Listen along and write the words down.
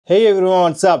Hey everyone,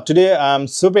 what's up? Today I'm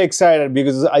super excited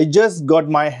because I just got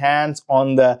my hands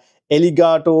on the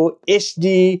Elgato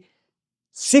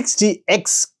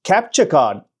HD60X capture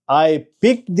card. I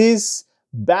picked this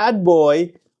bad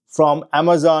boy from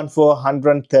Amazon for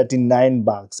 139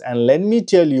 bucks, and let me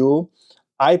tell you,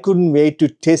 I couldn't wait to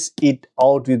test it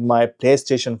out with my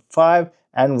PlayStation 5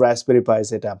 and Raspberry Pi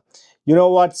setup. You know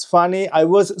what's funny? I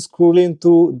was scrolling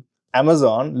through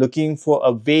Amazon looking for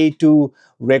a way to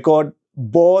record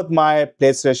both my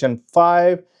PlayStation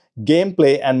 5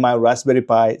 gameplay and my Raspberry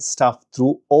Pi stuff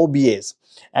through OBS.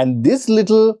 And this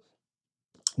little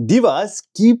device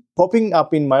keep popping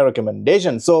up in my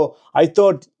recommendation. So I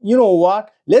thought, you know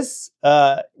what, let's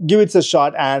give it a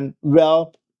shot, and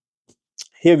well,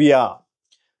 here we are.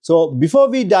 So before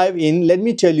we dive in, let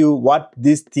me tell you what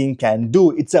this thing can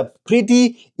do. It's a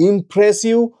pretty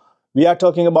impressive. We are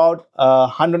talking about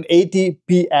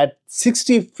 180p at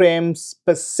 60 frames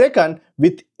per second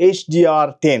with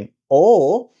HDR10.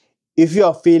 Or if you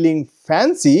are feeling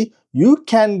fancy, you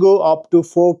can go up to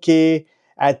 4K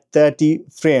at 30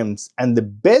 frames. And the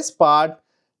best part,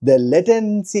 the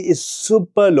latency is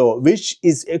super low, which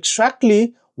is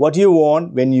exactly what you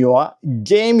want when you are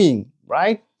gaming,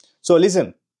 right? So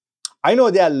listen, I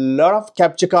know there are a lot of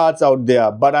capture cards out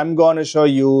there, but I'm going to show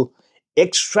you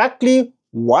exactly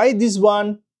why this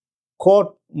one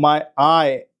caught my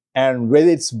eye and whether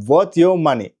it's worth your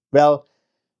money. Well,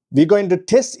 we're going to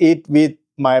test it with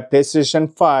my PlayStation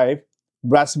 5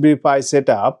 Raspberry Pi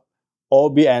setup,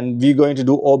 and we're going to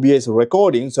do OBS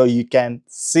recording so you can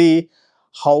see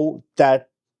how that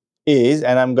is.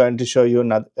 And I'm going to show you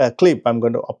another clip. I'm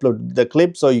going to upload the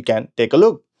clip so you can take a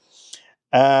look.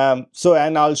 And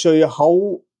I'll show you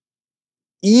how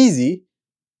easy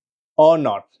or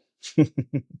not.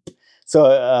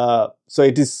 So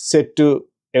it is set to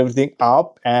everything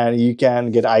up, and you can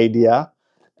get idea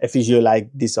if you like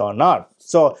this or not.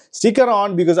 So stick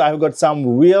around because I've got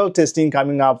some real testing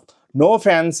coming up. No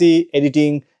fancy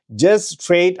editing, just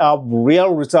straight up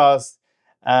real results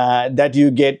that you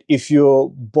get if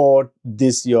you bought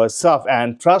this yourself.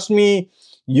 And trust me,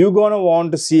 you're gonna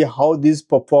want to see how this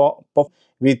perform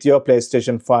with your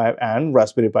PlayStation 5 and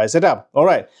Raspberry Pi setup. All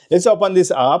right, let's open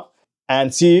this up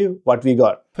and see what we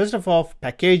got. First of all,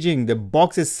 packaging. The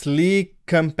box is sleek,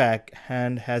 compact,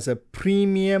 and has a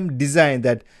premium design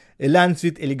that aligns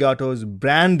with Elgato's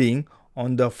branding.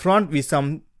 On the front, we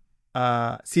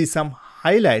see some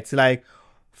highlights like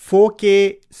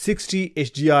 4K 60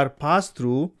 HDR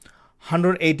pass-through,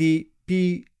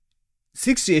 180p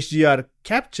 60 HDR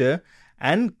capture,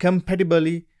 and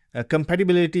compatibility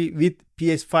with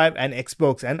PS5 and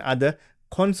Xbox and other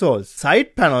consoles.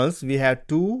 Side panels, we have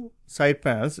two side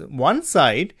panels. One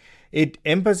side, it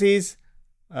emphasizes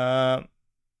the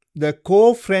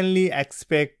co-friendly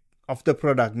aspect of the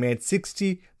product, made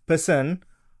 60%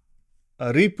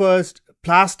 repurposed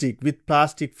plastic with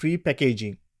plastic-free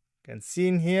packaging. You can see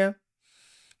in here,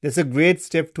 there's a great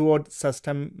step toward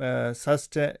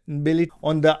sustainability.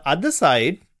 On the other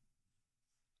side,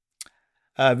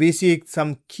 we see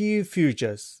some key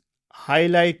features: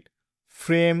 highlight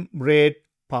frame rate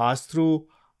pass-through,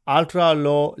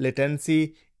 ultra-low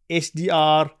latency,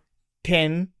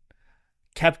 HDR10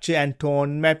 capture and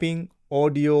tone mapping,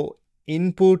 audio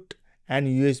input, and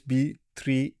USB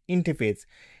 3 interface.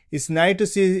 It's nice to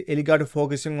see Elgato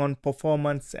focusing on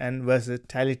performance and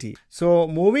versatility. So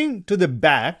moving to the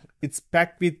back, it's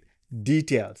packed with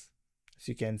details. As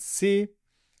you can see,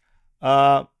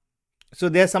 so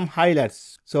there are some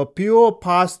highlights. So pure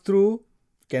pass-through,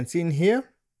 you can see in here,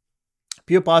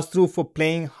 pure pass-through for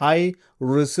playing high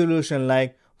resolution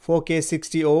like 4K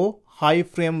 60 or high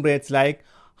frame rates like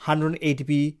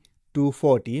 180p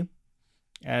 240.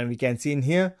 And we can see in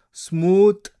here,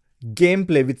 smooth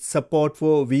gameplay with support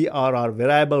for VRR,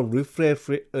 variable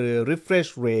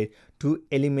refresh rate, to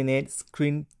eliminate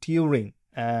screen tearing.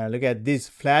 Look at this,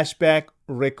 flashback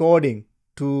recording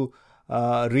to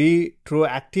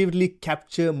retroactively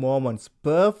capture moments,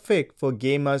 perfect for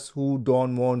gamers who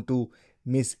don't want to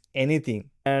miss anything.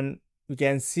 And you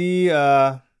can see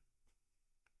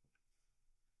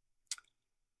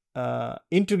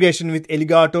integration with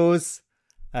Elgato's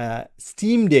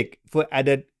Steam Deck for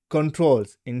added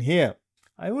controls in here.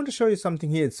 I want to show you something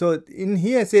here. So in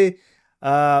here, say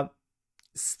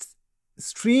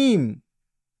stream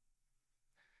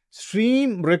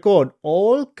record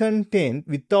all content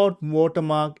without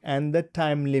watermark and the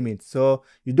time limit. So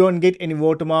you don't get any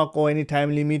watermark or any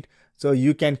time limit, so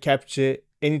you can capture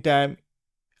anytime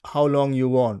how long you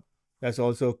want. That's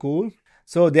also cool.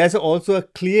 So there's also a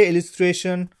clear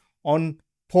illustration on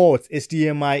ports: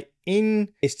 HDMI in,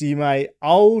 HDMI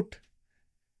out,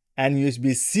 and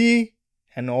USB-C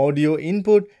an audio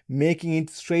input, making it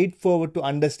straightforward to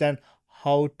understand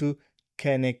how to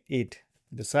connect it.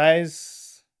 The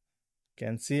size, you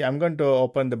can see. I'm going to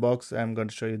open the box. I'm going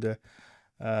to show you the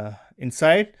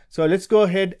inside. So let's go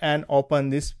ahead and open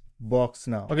this box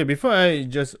now. Okay, before I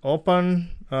just open,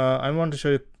 I want to show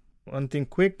you one thing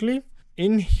quickly.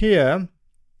 In here,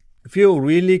 if you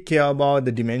really care about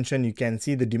the dimension, you can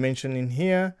see the dimension in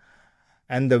here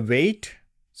and the weight.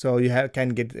 So you can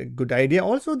get a good idea.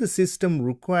 Also the system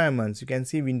requirements. You can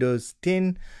see Windows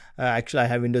 10. Actually, I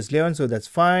have Windows 11, so that's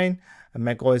fine.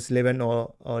 Mac OS 11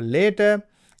 or later.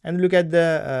 And look at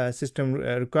the system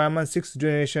requirements. 6th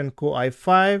generation Core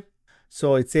i5.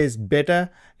 So it says better.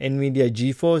 NVIDIA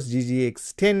GeForce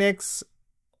GTX 10X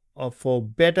for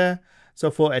better.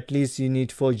 So for at least you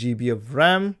need 4 GB of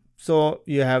RAM. So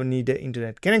you need an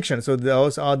internet connection. So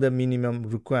those are the minimum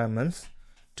requirements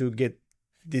to get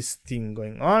this thing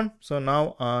going on. So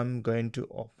now I'm going to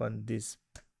open this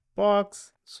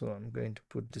box. So I'm going to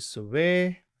put this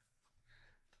away.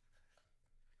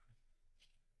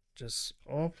 Just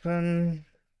open.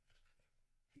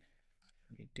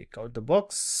 We take out the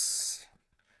box.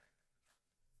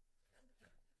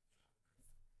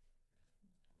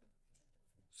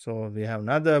 So we have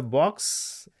another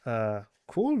box.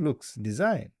 Cool looks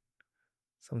design.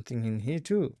 Something in here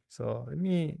too. So let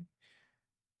me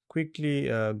quickly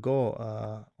go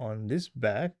on this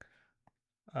back.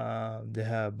 They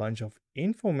have a bunch of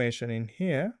information in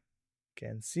here. You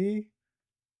can see.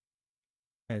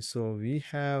 And so we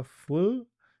have full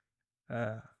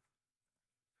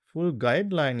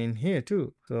guideline in here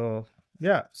too. So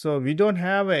yeah, so we don't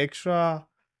have an extra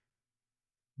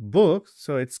book,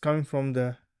 so it's coming from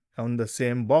on the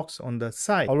same box on the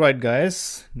side. All right,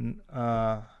 guys.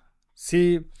 Let's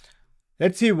see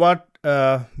what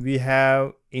we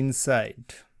have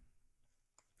inside.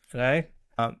 Right?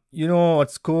 You know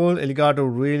what's cool? Elgato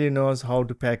really knows how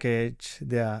to package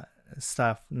their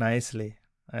stuff nicely.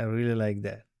 I really like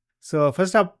that. So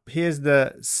first up, here's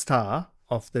the star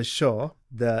of the show,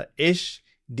 the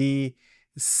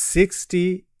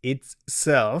HD60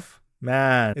 itself.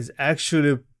 Man, it's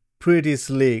actually pretty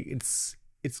sleek.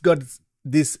 It's got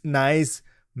this nice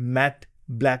matte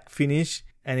black finish,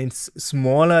 and it's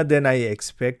smaller than I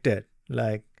expected.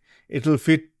 Like, it'll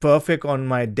fit perfect on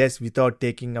my desk without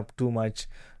taking up too much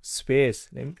space.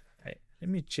 Let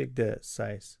me check the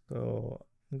size. So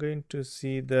I'm going to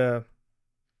see the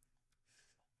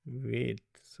weight.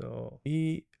 So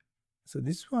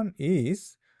this one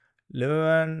is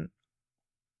 11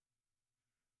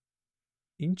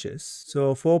 inches.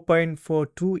 So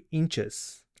 4.42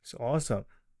 inches. It's awesome.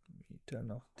 Let me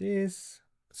turn off this.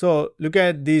 So look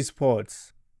at these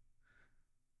ports.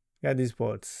 Look at these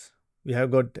ports. We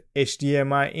have got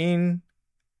HDMI in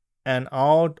and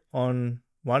out on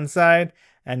one side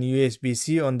and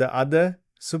USB-C on the other.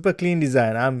 Super clean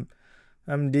design.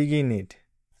 I'm digging it.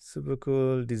 Super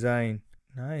cool design.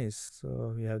 Nice.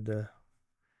 So we have the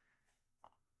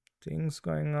things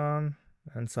going on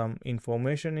and some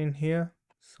information in here.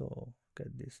 So look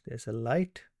at this. There's a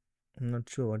light. I'm not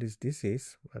sure what this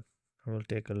is, but I will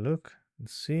take a look and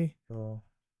see. So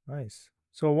nice.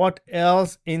 So what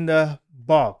else in the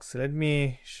box? Let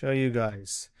me show you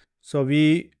guys. So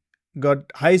we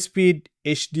got high-speed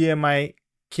HDMI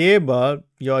cable.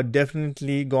 You're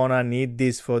definitely gonna need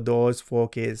this for those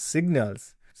 4K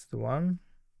signals. It's the one.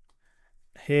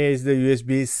 Here is the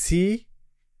USB-C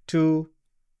to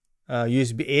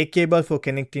USB-A cable for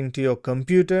connecting to your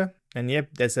computer. And yep,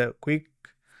 there's a quick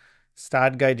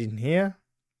start guide in here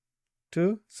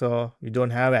too. So we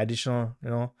don't have additional,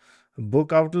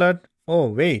 book outlet. Oh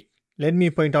wait, let me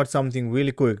point out something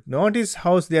really quick. Notice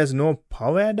how there's no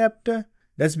power adapter.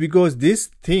 That's because this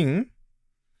thing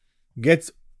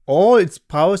gets all its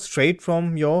power straight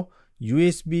from your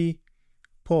USB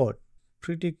port.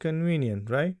 Pretty convenient,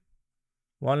 right?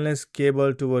 One less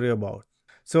cable to worry about.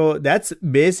 So that's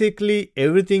basically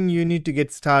everything you need to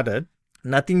get started.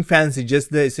 Nothing fancy,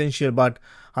 just the essential. But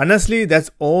honestly,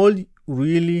 that's all you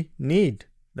really need.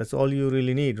 That's all you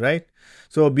really need, right?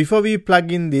 So before we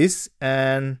plug in this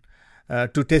and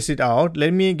to test it out,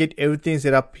 let me get everything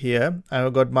set up here.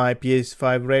 I've got my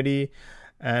PS5 ready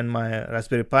and my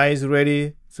Raspberry Pi is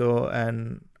ready. So,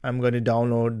 and I'm going to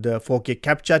download the 4K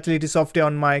capture utility software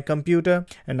on my computer.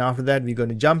 And after that, we're going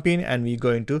to jump in and we're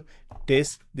going to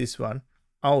test this one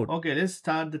out. Okay, let's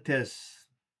start the test.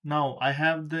 Now I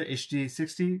have the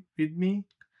HD60 with me,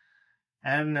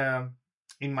 and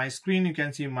in my screen you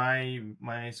can see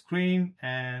my screen,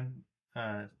 and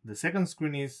the second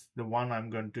screen is the one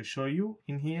I'm going to show you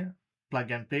in here,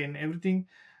 plug and play and everything.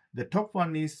 The top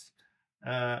one is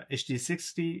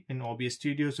HD60 in OBS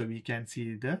Studio, so we can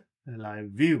see the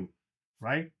live view,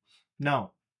 right?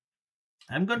 Now,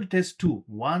 I'm going to test two.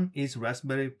 One is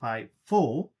Raspberry Pi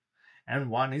 4 and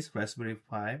one is Raspberry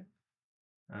Pi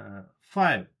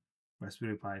 5.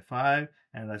 Raspberry Pi 5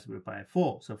 and Raspberry Pi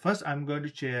 4. So first I'm going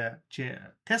to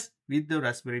test with the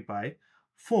Raspberry Pi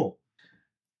 4.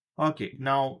 Okay,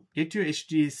 now get your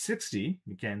HD60.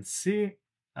 You can see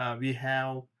we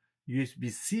have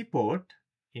USB-C port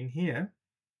in here.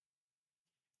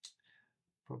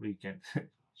 Probably you can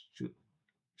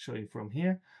show it from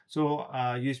here. So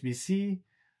USB-C,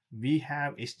 we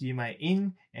have HDMI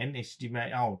in and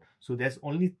HDMI out. So there's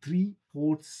only 3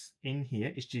 ports in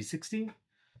here, HD60.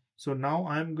 So now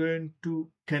I'm going to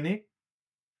connect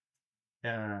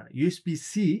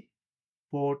USB-C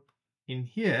port in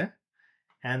here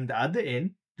and the other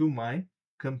end to my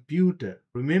computer.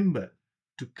 Remember,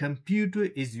 to computer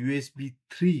is USB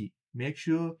 3. Make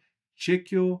sure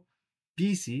check your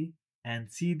PC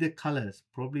and see the colors,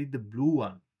 probably the blue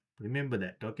one. Remember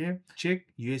that, okay?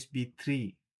 Check USB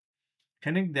 3.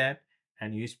 Connect that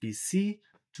and USB-C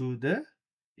to the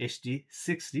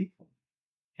HD60X.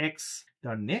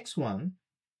 The next one,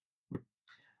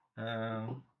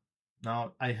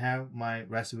 now I have my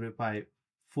Raspberry Pi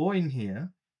 4 in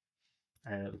here.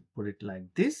 I'll put it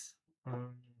like this.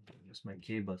 Just my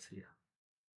cables here.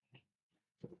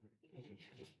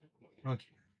 Okay.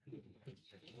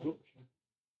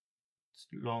 It's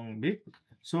long bit.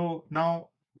 So now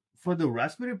for the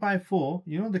Raspberry Pi 4,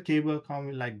 you know the cable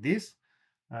come like this.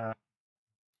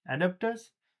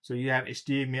 Adapters. So you have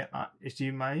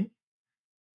HDMI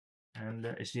and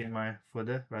HDMI for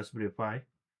the Raspberry Pi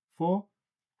 4.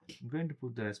 I'm going to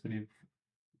put the Raspberry.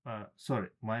 Sorry,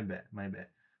 my bad.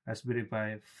 Raspberry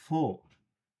Pi 4.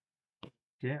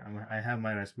 Okay, I have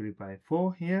my Raspberry Pi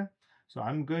 4 here. So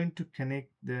I'm going to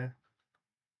connect the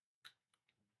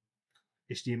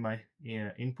HDMI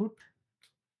input,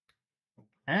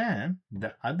 and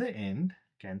the other end,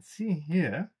 can see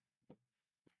here,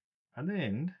 other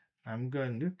end I'm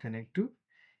going to connect to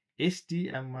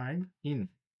HDMI in.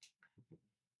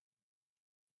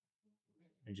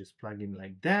 I just plug in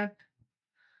like that,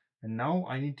 and now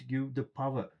I need to give the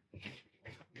power.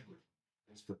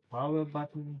 It's the power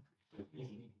button.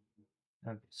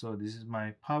 So this is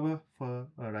my power for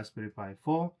a Raspberry Pi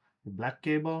 4, the black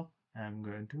cable. I'm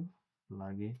going to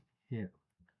plug in here.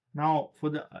 Now for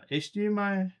the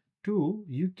HDMI 2,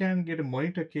 you can get a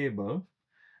monitor cable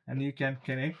and you can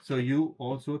connect, so you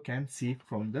also can see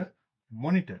from the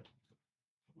monitor.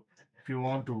 If you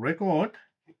want to record,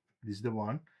 this is the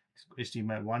one.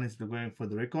 HDMI 1 is going for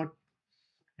the record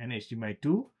and HDMI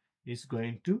 2 is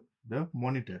going to the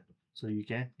monitor, so you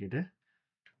can get a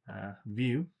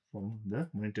view from the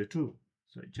monitor too.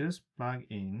 So just plug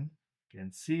in. You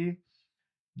can see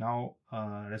now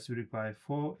Raspberry Pi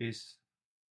 4 is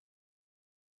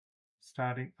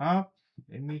starting up.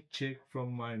 Let me check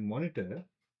from my monitor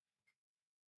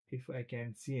if I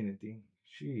can see anything.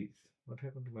 Jeez, what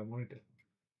happened to my monitor?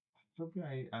 Probably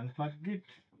I unplugged it.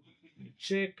 Let me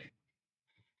check.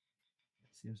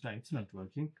 Seems like it's not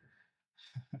working.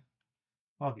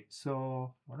 Okay,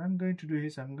 so what I'm going to do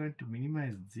is I'm going to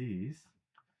minimize this.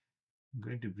 I'm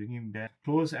going to bring him back,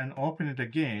 close and open it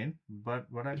again.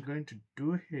 But what I'm going to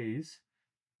do is,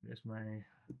 I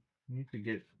need to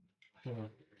get the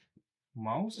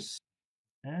mouse,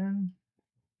 and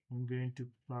I'm going to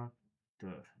plug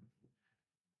the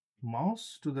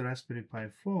mouse to the Raspberry Pi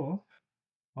 4.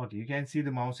 Okay, you can see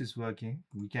the mouse is working.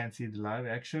 We can see the live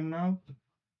action now.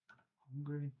 I'm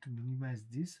going to minimize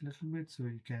this a little bit so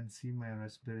you can see my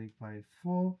Raspberry Pi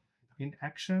 4 in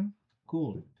action.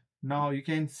 Cool. Now you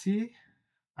can see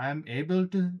I'm able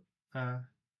to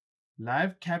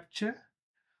live capture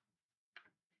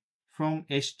from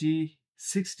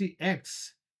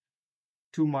HD60X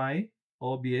to my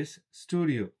OBS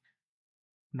Studio.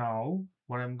 Now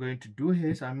what I'm going to do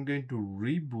is I'm going to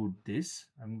reboot this.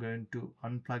 I'm going to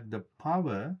unplug the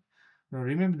power. Now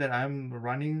remember that I'm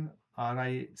running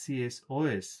RISC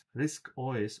OS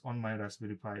on my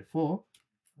Raspberry Pi 4.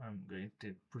 I'm going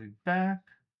to put it back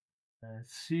and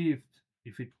see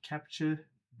if it captures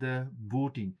the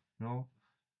booting.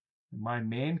 My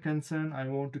main concern, I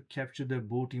want to capture the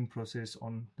booting process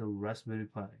on the Raspberry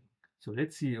Pi. So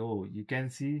let's see. Oh, you can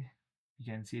see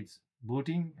it's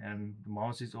booting, and the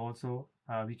mouse is also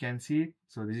we can see it.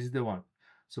 So this is the one.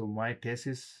 So my test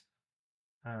is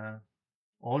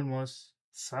almost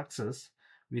success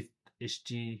with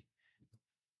HD60X.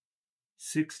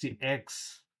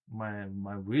 My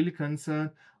really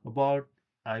concern about,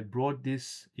 I brought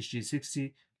this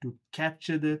HD60 to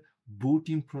capture the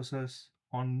booting process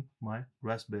on my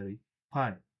Raspberry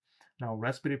Pi. Now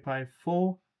Raspberry Pi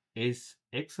 4 is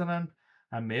excellent.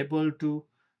 I'm able to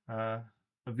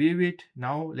view it.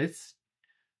 Now let's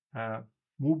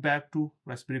move back to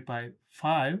Raspberry Pi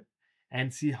 5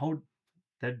 and see how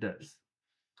that does.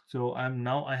 So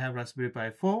I have Raspberry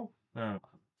Pi 4.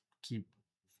 Keep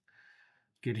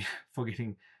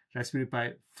forgetting Raspberry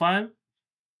Pi 5.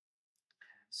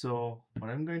 So what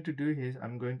I'm going to do is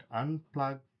I'm going to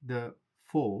unplug the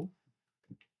 4.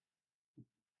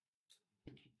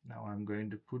 Now I'm going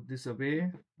to put this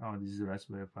away. Oh, this is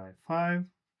Raspberry Pi 5.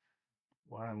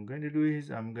 What I'm going to do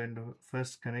is I'm going to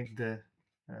first connect the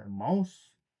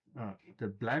mouse, the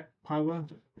black power,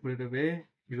 put it away,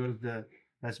 because the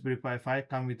Raspberry Pi 5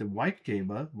 come with a white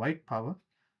cable, white power.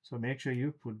 So make sure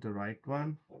you put the right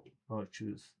one or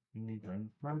choose. You need to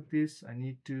unplug this. I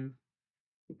need to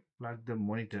plug the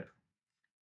monitor,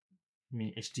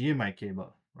 HDMI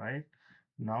cable, right?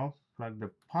 Now plug the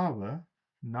power.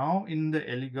 Now in the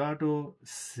Elgato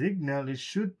signal, it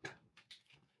should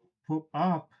pop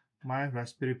up my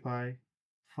Raspberry Pi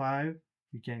 5.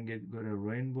 You can get a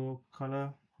rainbow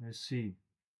color. Let's see.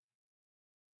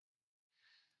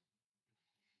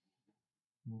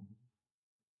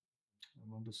 I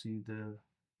want to see the,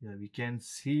 yeah, we can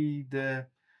see the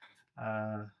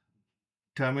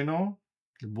terminal,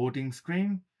 the booting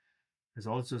screen is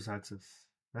also success.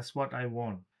 That's what I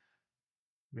want.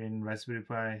 When Raspberry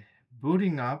Pi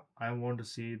booting up, I want to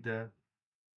see the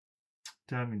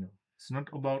terminal. It's not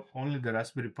about only the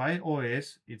Raspberry Pi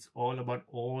OS, it's all about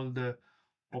all the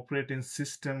operating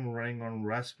system running on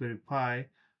Raspberry Pi.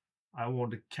 I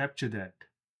want to capture that.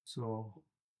 So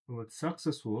it was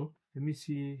successful. Let me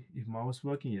see if mouse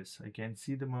working. Yes, I can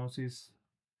see the mouse is,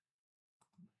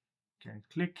 can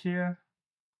click here.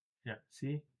 Yeah,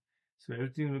 see, so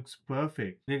everything looks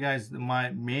perfect. Okay guys,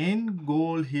 my main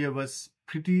goal here was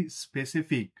pretty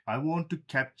specific. I want to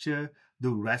capture the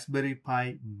Raspberry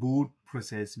Pi boot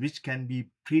process, which can be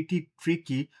pretty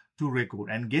tricky to record,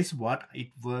 and guess what, it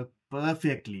worked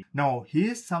perfectly. Now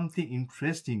here's something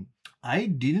interesting. I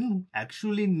didn't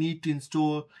actually need to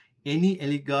install any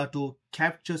Elgato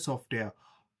capture software.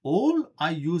 All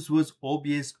I used was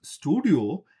OBS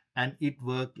Studio and it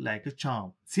worked like a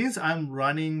charm. Since I'm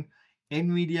running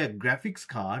NVIDIA graphics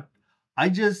card, I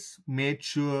just made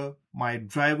sure my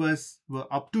drivers were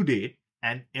up to date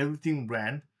and everything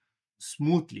ran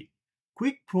smoothly.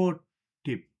 Quick pro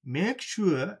tip, make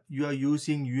sure you are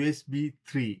using USB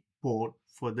 3 port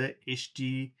for the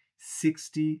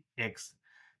HD60X.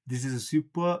 This is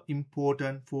super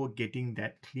important for getting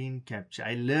that clean capture.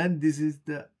 I learned this is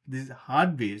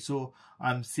hard way, so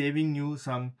I'm saving you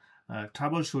some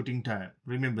troubleshooting time.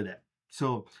 Remember that.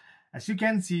 So as you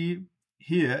can see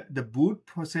here, the boot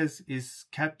process is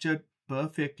captured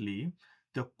perfectly.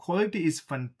 The quality is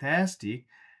fantastic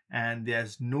and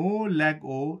there's no lag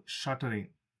or shuttering.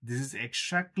 This is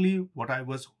exactly what I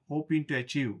was hoping to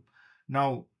achieve.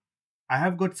 Now I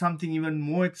have got something even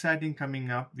more exciting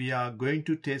coming up. We are going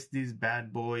to test this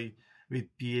bad boy with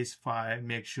PS5.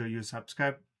 Make sure you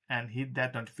subscribe and hit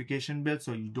that notification bell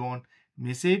so you don't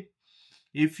miss it.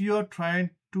 If you're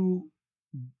trying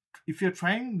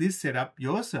this setup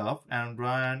yourself and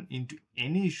run into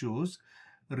any issues,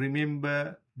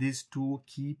 remember these 2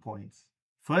 key points.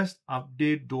 First,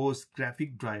 update those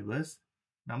graphic drivers.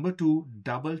 Number 2,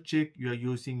 double check you're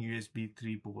using USB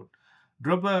 3 port.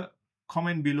 Drop a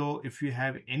comment below if you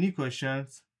have any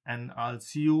questions, and I'll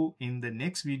see you in the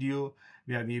next video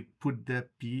where we put the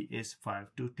PS5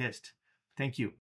 to test. Thank you.